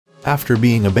After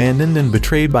being abandoned and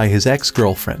betrayed by his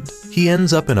ex-girlfriend, he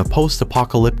ends up in a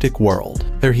post-apocalyptic world.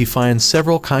 There he finds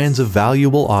several kinds of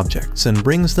valuable objects and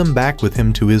brings them back with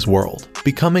him to his world,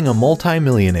 becoming a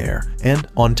multi-millionaire, and,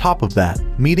 on top of that,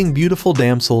 meeting beautiful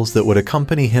damsels that would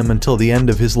accompany him until the end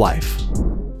of his life.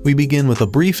 We begin with a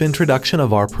brief introduction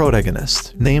of our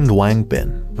protagonist, named Wang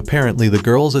Bin. Apparently the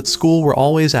girls at school were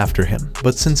always after him,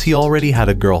 but since he already had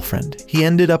a girlfriend, he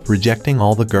ended up rejecting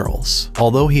all the girls.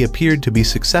 Although he appeared to be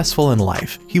successful in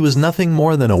life, he was nothing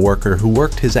more than a worker who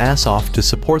worked his ass off to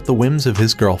support the whims of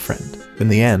his girlfriend. In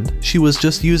the end, she was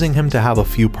just using him to have a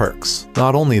few perks.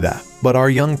 Not only that, but our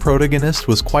young protagonist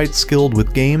was quite skilled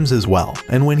with games as well,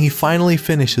 and when he finally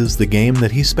finishes the game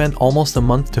that he spent almost a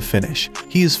month to finish,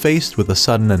 he is faced with a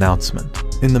sudden announcement.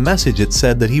 In the message it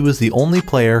said that he was the only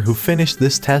player who finished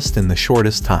this test in the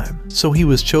shortest time, so he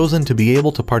was chosen to be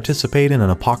able to participate in an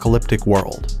apocalyptic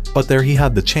world. But there he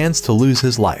had the chance to lose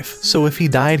his life, so if he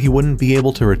died he wouldn't be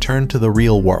able to return to the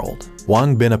real world.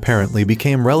 Wang Bin apparently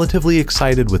became relatively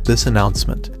excited with this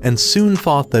announcement, and soon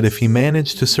thought that if he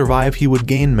managed to survive he would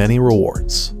gain many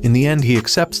rewards. In the end he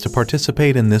accepts to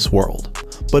participate in this world,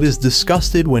 but is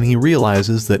disgusted when he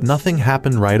realizes that nothing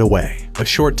happened right away. A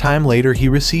short time later he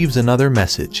receives another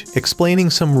message, explaining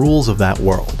some rules of that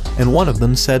world, and one of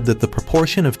them said that the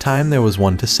proportion of time there was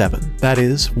 1 to 7. That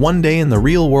is, 1 day in the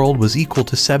real world was equal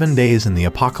to 7 days in the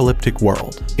apocalyptic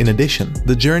world. In addition,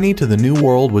 the journey to the new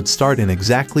world would start in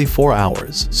exactly 4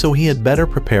 hours, so he had better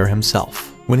prepare himself.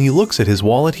 When he looks at his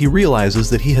wallet he realizes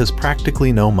that he has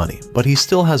practically no money, but he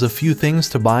still has a few things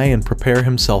to buy and prepare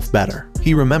himself better.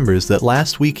 He remembers that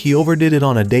last week he overdid it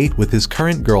on a date with his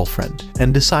current girlfriend,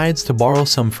 and decides to borrow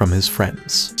some from his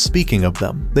friends. Speaking of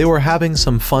them, they were having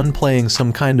some fun playing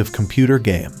some kind of computer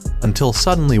game, until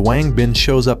suddenly Wang Bin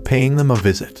shows up paying them a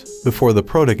visit. Before the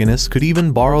protagonist could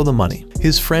even borrow the money,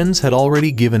 his friends had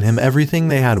already given him everything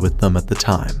they had with them at the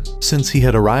time. Since he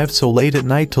had arrived so late at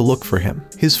night to look for him,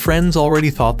 his friends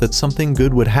already thought that something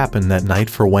good would happen that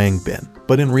night for Wang Bin.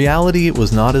 But in reality it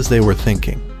was not as they were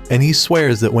thinking, and he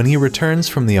swears that when he returns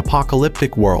from the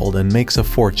apocalyptic world and makes a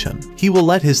fortune, he will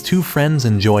let his 2 friends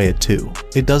enjoy it too.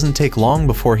 It doesn't take long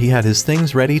before he had his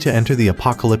things ready to enter the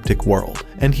apocalyptic world,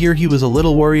 and here he was a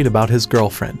little worried about his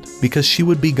girlfriend, because she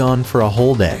would be gone for a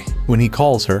whole day. When he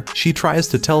calls her, she tries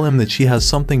to tell him that she has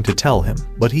something to tell him,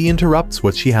 but he interrupts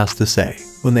what she has to say.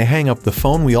 When they hang up the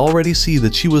phone we already see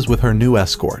that she was with her new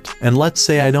escort, and let's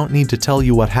say I don't need to tell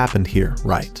you what happened here,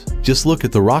 right? Just look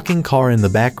at the rocking car in the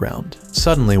background.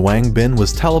 Suddenly Wang Bin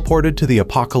was teleported to the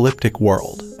apocalyptic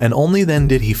world, and only then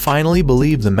did he finally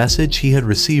believe the message he had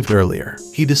received earlier.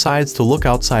 He decides to look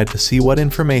outside to see what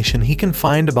information he can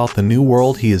find about the new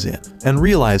world he is in, and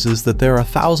realizes that there are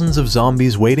thousands of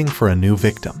zombies waiting for a new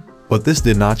victim. But this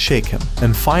did not shake him,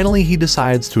 and finally he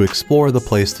decides to explore the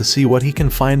place to see what he can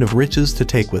find of riches to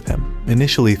take with him.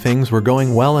 Initially things were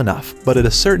going well enough, but at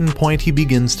a certain point he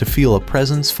begins to feel a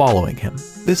presence following him.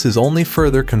 This is only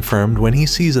further confirmed when he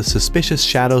sees a suspicious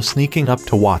shadow sneaking up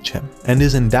to watch him, and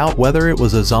is in doubt whether it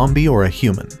was a zombie or a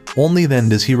human. Only then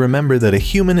does he remember that a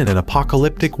human in an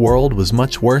apocalyptic world was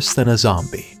much worse than a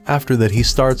zombie. After that he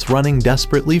starts running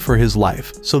desperately for his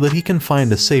life so that he can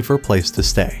find a safer place to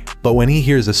stay. But when he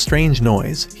hears a strange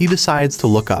noise, he decides to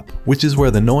look up, which is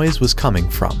where the noise was coming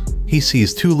from. He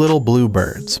sees 2 little blue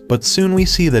birds, but soon we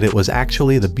see that it was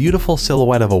actually the beautiful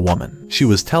silhouette of a woman. She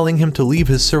was telling him to leave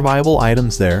his survival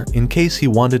items there in case he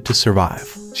wanted to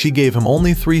survive. She gave him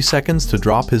only 3 seconds to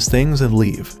drop his things and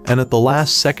leave, and at the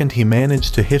last second he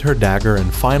managed to hit her dagger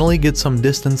and finally get some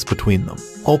distance between them,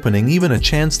 opening even a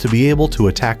chance to be able to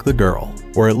attack the girl.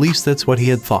 Or at least that's what he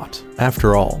had thought.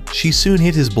 After all, she soon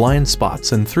hit his blind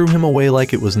spots and threw him away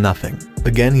like it was nothing.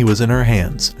 Again he was in her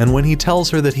hands, and when he tells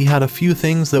her that he had a few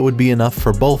things that would be enough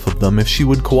for both of them if she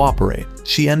would cooperate,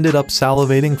 she ended up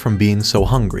salivating from being so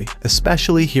hungry,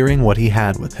 especially hearing what he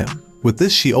had with him. With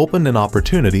this she opened an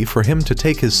opportunity for him to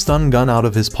take his stun gun out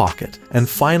of his pocket, and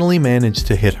finally managed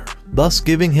to hit her, thus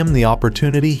giving him the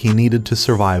opportunity he needed to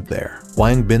survive there.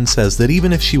 Wang Bin says that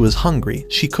even if she was hungry,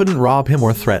 she couldn't rob him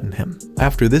or threaten him.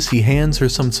 After this he hands her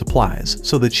some supplies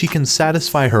so that she can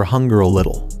satisfy her hunger a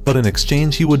little, but in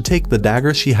exchange he would take the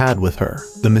dagger she had with her.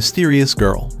 The mysterious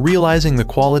girl, realizing the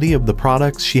quality of the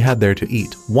products she had there to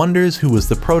eat, wonders who was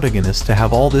the protagonist to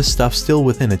have all this stuff still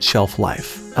within its shelf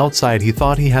life. Outside he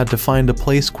thought he had to find a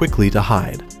place quickly to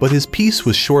hide, but his peace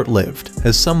was short-lived,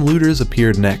 as some looters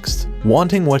appeared next,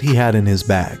 wanting what he had in his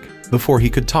bag. Before he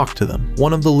could talk to them,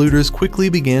 one of the looters quickly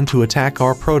began to attack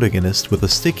our protagonist with a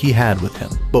stick he had with him.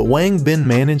 But Wang Bin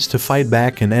managed to fight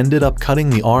back and ended up cutting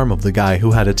the arm of the guy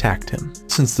who had attacked him.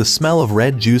 Since the smell of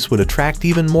red juice would attract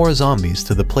even more zombies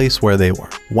to the place where they were,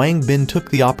 Wang Bin took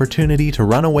the opportunity to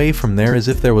run away from there as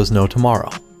if there was no tomorrow.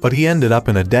 But he ended up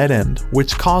in a dead end,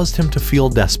 which caused him to feel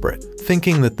desperate,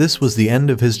 thinking that this was the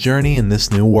end of his journey in this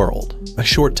new world. A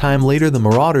short time later, the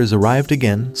marauders arrived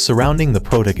again, surrounding the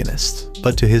protagonist.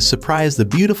 But to his surprise, the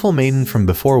beautiful maiden from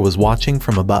before was watching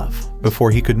from above.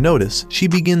 Before he could notice, she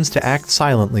begins to act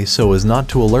silently so as not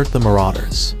to alert the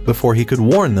marauders. Before he could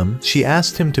warn them, she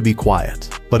asked him to be quiet.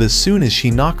 But as soon as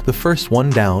she knocked the first one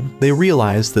down, they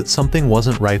realized that something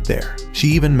wasn't right there. She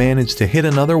even managed to hit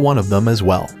another one of them as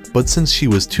well. But since she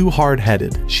was too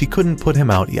hard-headed, she couldn't put him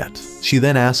out yet. She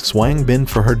then asks Wang Bin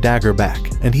for her dagger back,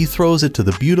 and he throws it to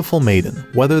the beautiful maiden,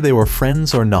 whether they were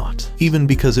friends or not, even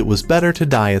because it was better to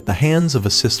die at the hands of a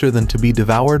sister than to be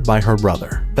devoured by her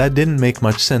brother. That didn't make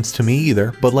much sense to me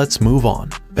either, but let's move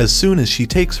on. As soon as she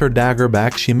takes her dagger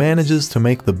back, she manages to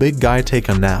make the big guy take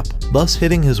a nap, thus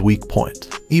hitting his weak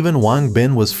point. Even Wang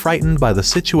Bin was frightened by the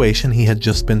situation he had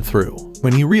just been through.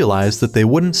 When he realized that they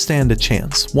wouldn't stand a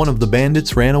chance, one of the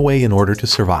bandits ran away in order to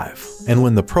survive. And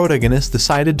when the protagonist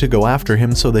decided to go after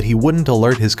him so that he wouldn't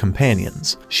alert his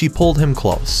companions, she pulled him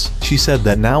close. She said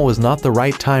that now was not the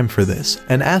right time for this,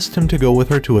 and asked him to go with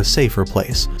her to a safer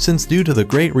place, since due to the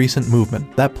great recent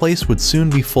movement, that place would soon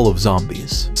be full of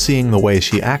zombies. Seeing the way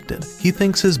she acted, he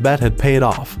thinks his bet had paid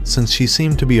off, since she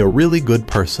seemed to be a really good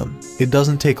person. It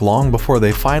doesn't take long before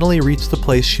they finally reached the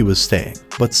place she was staying,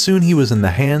 but soon he was in the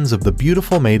hands of the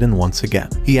beautiful maiden once again.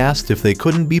 He asked if they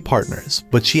couldn't be partners,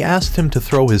 but she asked him to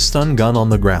throw his stun gun on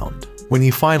the ground. When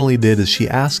he finally did as she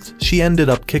asked, she ended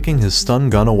up kicking his stun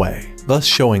gun away, thus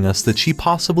showing us that she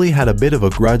possibly had a bit of a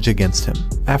grudge against him.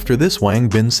 After this, Wang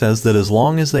Bin says that as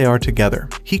long as they are together,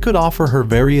 he could offer her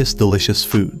various delicious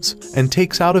foods, and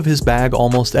takes out of his bag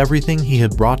almost everything he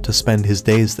had brought to spend his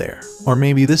days there. Or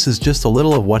maybe this is just a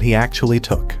little of what he actually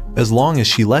took. As long as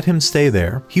she let him stay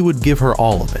there, he would give her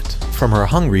all of it. From her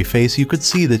hungry face, you could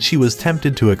see that she was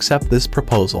tempted to accept this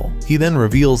proposal. He then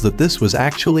reveals that this was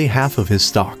actually half of his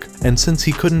stock, and since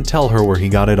he couldn't tell her where he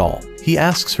got it all, he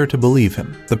asks her to believe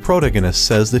him. The protagonist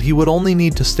says that he would only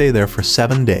need to stay there for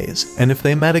 7 days, and if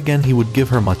they met again he would give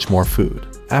her much more food.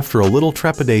 After a little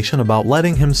trepidation about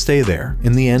letting him stay there,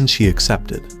 in the end she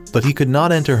accepted. But he could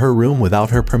not enter her room without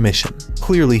her permission.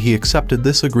 Clearly he accepted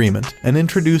this agreement and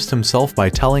introduced himself by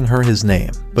telling her his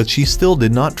name. But she still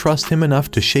did not trust him enough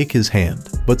to shake his hand,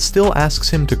 but still asks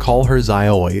him to call her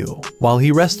Xiaoyu. While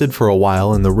he rested for a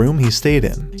while in the room he stayed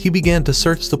in, he began to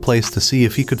search the place to see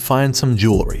if he could find some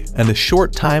jewelry, and a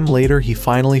short time later he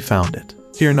finally found it.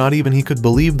 Here not even he could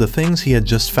believe the things he had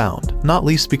just found, not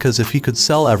least because if he could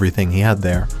sell everything he had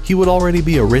there, he would already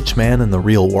be a rich man in the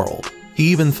real world. He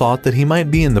even thought that he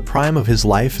might be in the prime of his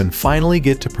life and finally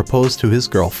get to propose to his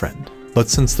girlfriend. But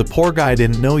since the poor guy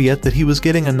didn't know yet that he was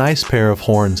getting a nice pair of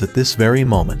horns at this very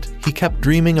moment, he kept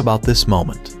dreaming about this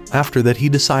moment. After that he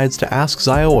decides to ask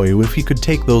Xiaoyu if he could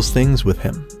take those things with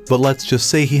him. But let's just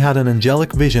say he had an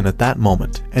angelic vision at that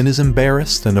moment, and is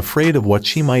embarrassed and afraid of what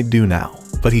she might do now.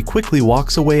 But he quickly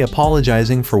walks away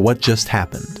apologizing for what just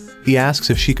happened. He asks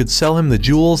if she could sell him the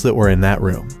jewels that were in that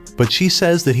room. But she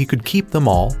says that he could keep them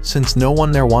all, since no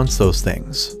one there wants those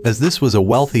things. As this was a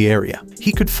wealthy area,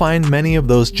 he could find many of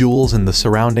those jewels in the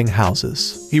surrounding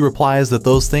houses. He replies that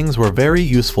those things were very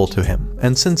useful to him,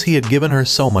 and since he had given her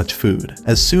so much food,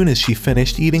 as soon as she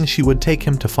finished eating she would take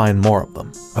him to find more of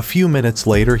them. A few minutes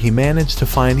later he managed to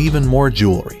find even more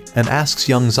jewelry, and asks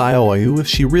young Xiaoyu if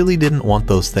she really didn't want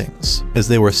those things. As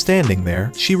they were standing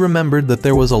there, she remembered that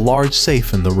there was a large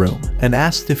safe in the room, and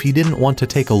asked if he didn't want to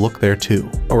take a look there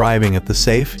too. Arriving at the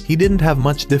safe, he didn't have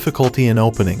much difficulty in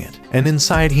opening it, and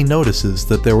inside he notices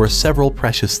that there were several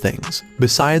precious things,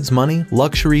 besides money,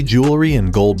 luxury jewelry,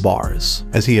 and gold bars.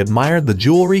 As he admired the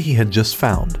jewelry he had just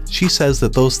found, she says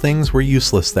that those things were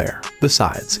useless there.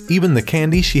 Besides, even the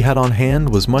candy she had on hand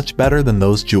was much better than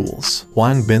those jewels.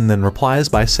 Wang Bin then replies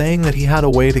by saying that he had a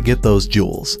way to get those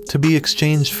jewels, to be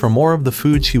exchanged for more of the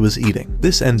food she was eating.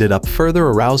 This ended up further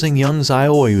arousing young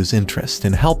Xiaoyu's interest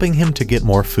in helping him to get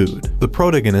more food. The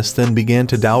protagonist then began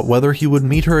to doubt whether he would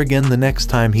meet her again the next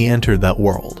time he entered that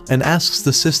world, and asks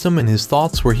the system in his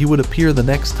thoughts where he would appear the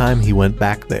next time he went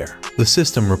back there. The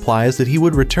system replies that he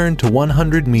would return to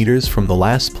 100 meters from the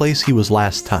last place he was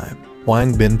last time.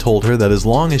 Wang Bin told her that as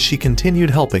long as she continued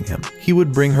helping him, he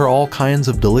would bring her all kinds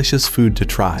of delicious food to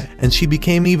try, and she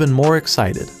became even more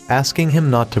excited, asking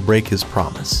him not to break his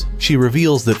promise. She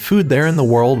reveals that food there in the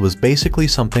world was basically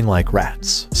something like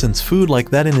rats, since food like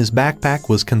that in his backpack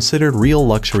was considered real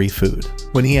luxury food.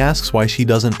 When he asks why she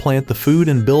doesn't plant the food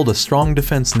and build a strong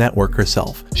defense network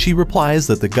herself, she replies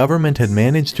that the government had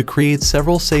managed to create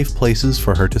several safe places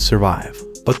for her to survive.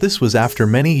 But this was after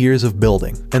many years of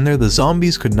building, and there the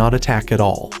zombies could not attack at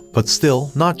all. But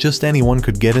still, not just anyone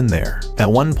could get in there.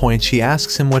 At one point she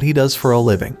asks him what he does for a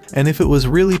living, and if it was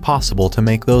really possible to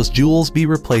make those jewels be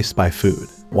replaced by food.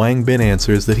 Wang Bin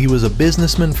answers that he was a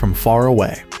businessman from far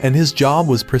away, and his job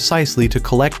was precisely to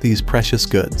collect these precious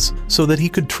goods, so that he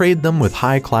could trade them with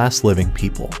high-class living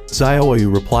people.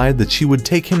 Xiaoyu replied that she would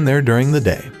take him there during the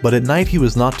day, but at night he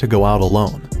was not to go out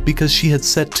alone, because she had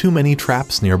set too many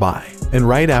traps nearby. And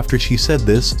right after she said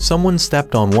this, someone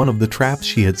stepped on one of the traps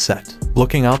she had set.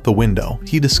 Looking out the window,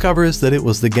 he discovers that it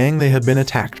was the gang they had been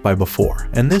attacked by before,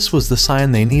 and this was the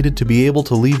sign they needed to be able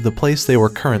to leave the place they were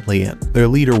currently in. Their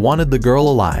leader wanted the girl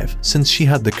alive, since she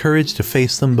had the courage to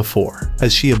face them before.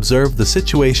 As she observed the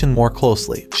situation more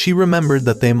closely, she remembered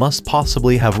that they must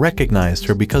possibly have recognized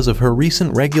her because of her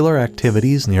recent regular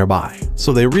activities nearby.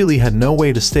 So they really had no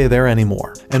way to stay there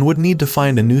anymore, and would need to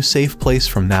find a new safe place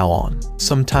from now on.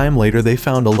 Some time later they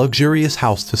found a luxurious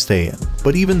house to stay in,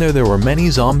 but even there were many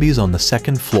zombies on the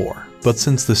second floor. But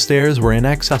since the stairs were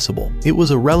inaccessible, it was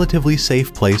a relatively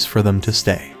safe place for them to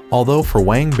stay. Although for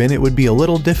Wang Bin it would be a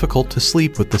little difficult to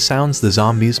sleep with the sounds the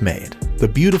zombies made. The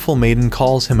beautiful maiden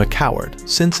calls him a coward,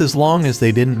 since as long as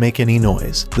they didn't make any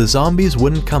noise, the zombies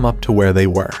wouldn't come up to where they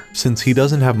were. Since he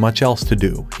doesn't have much else to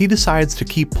do, he decides to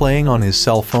keep playing on his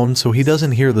cell phone so he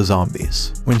doesn't hear the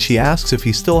zombies. When she asks if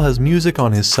he still has music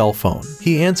on his cell phone,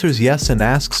 he answers yes and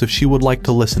asks if she would like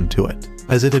to listen to it.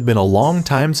 As it had been a long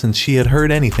time since she had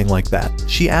heard anything like that,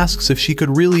 she asks if she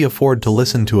could really afford to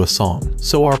listen to a song,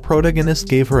 so our protagonist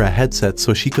gave her a headset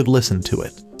so she could listen to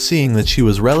it. Seeing that she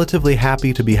was relatively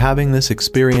happy to be having this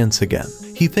experience again,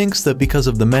 he thinks that because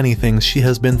of the many things she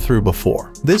has been through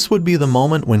before, this would be the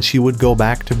moment when she would go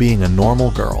back to being a normal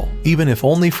girl, even if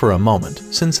only for a moment,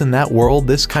 since in that world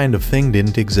this kind of thing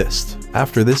didn't exist.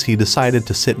 After this he decided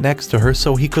to sit next to her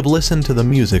so he could listen to the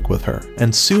music with her,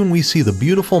 and soon we see the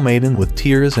beautiful maiden with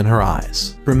tears in her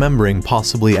eyes, remembering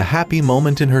possibly a happy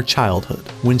moment in her childhood,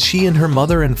 when she and her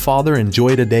mother and father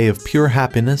enjoyed a day of pure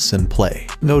happiness and play.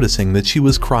 Noticing that she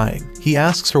was crying, he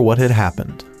asks her what had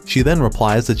happened. She then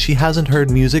replies that she hasn't heard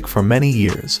music for many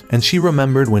years, and she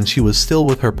remembered when she was still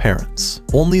with her parents.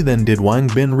 Only then did Wang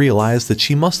Bin realize that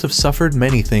she must have suffered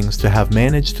many things to have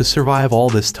managed to survive all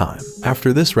this time.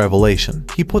 After this revelation,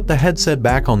 he put the headset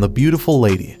back on the beautiful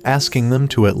lady, asking them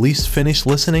to at least finish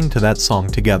listening to that song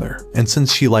together. And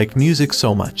since she liked music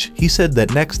so much, he said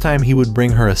that next time he would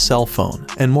bring her a cell phone,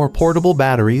 and more portable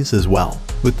batteries as well.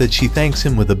 With that she thanks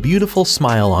him with a beautiful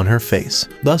smile on her face,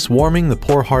 thus warming the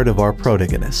poor heart of our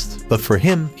protagonist. But for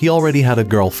him, he already had a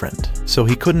girlfriend, so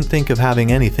he couldn't think of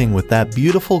having anything with that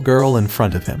beautiful girl in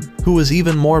front of him, who was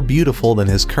even more beautiful than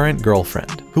his current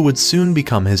girlfriend, who would soon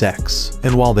become his ex.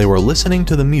 And while they were listening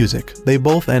to the music, they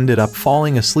both ended up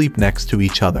falling asleep next to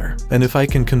each other. And if I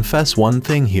can confess one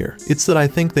thing here, it's that I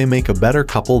think they make a better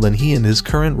couple than he and his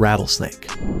current rattlesnake.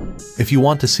 If you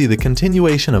want to see the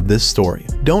continuation of this story,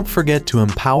 don't forget to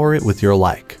empower it with your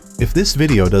like. If this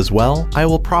video does well, I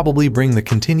will probably bring the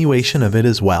continuation of it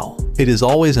as well. It is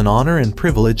always an honor and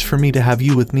privilege for me to have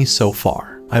you with me so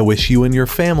far. I wish you and your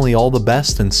family all the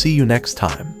best and see you next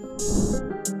time.